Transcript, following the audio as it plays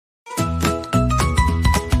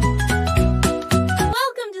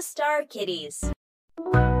our kitties.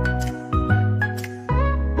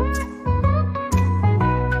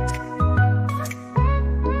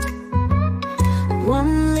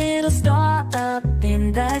 One little star up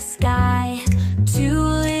in the sky, two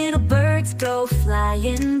little birds go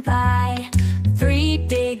flying by, three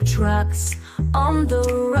big trucks on the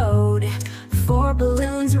road, four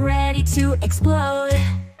balloons ready to explode,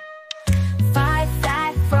 five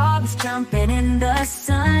fat frogs jumping in the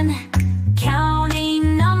sun.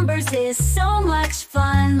 Counting numbers is so much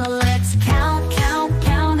fun. Let's count, count,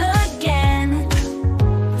 count again,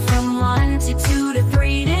 from 1 to 2 to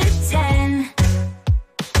 3 to 10.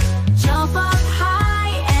 Jump up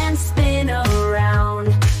high and spin around,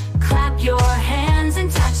 clap your hands and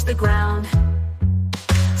touch the ground.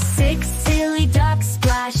 6 silly ducks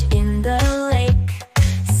splash in the lake,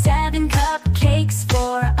 7 cupcakes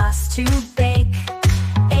for us to bake,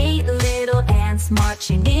 8 little ants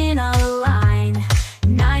marching in a line,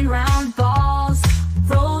 9 round balls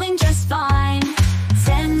rolling just fine,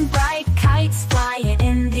 10 bright kites flying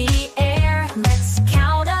in the air. Let's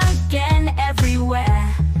count again everywhere.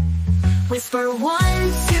 Whisper 1,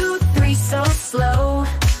 2, 3 so slow,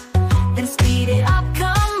 then speed it up,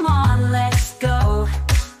 come on, let's go.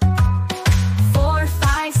 4,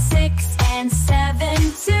 5, 6, and 7,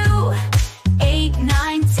 2, 8,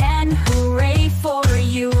 9, 10, hooray for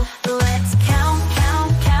you. Let's count,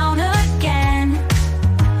 count, count again,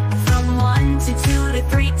 from 1 to 2 to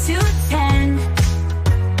 3 to 10.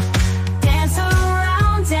 Dance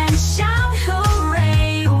around and shout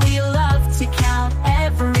hooray, we love to count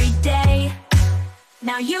every day.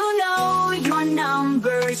 Now you know your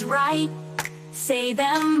numbers right, say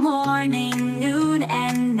them morning, noon,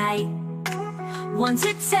 and night. 1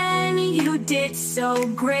 to 10, you did so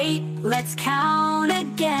great. Let's count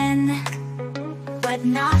again, but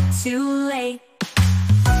not too late.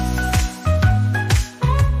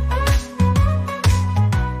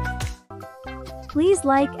 Please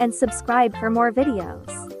like and subscribe for more videos.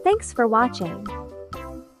 Thanks for watching.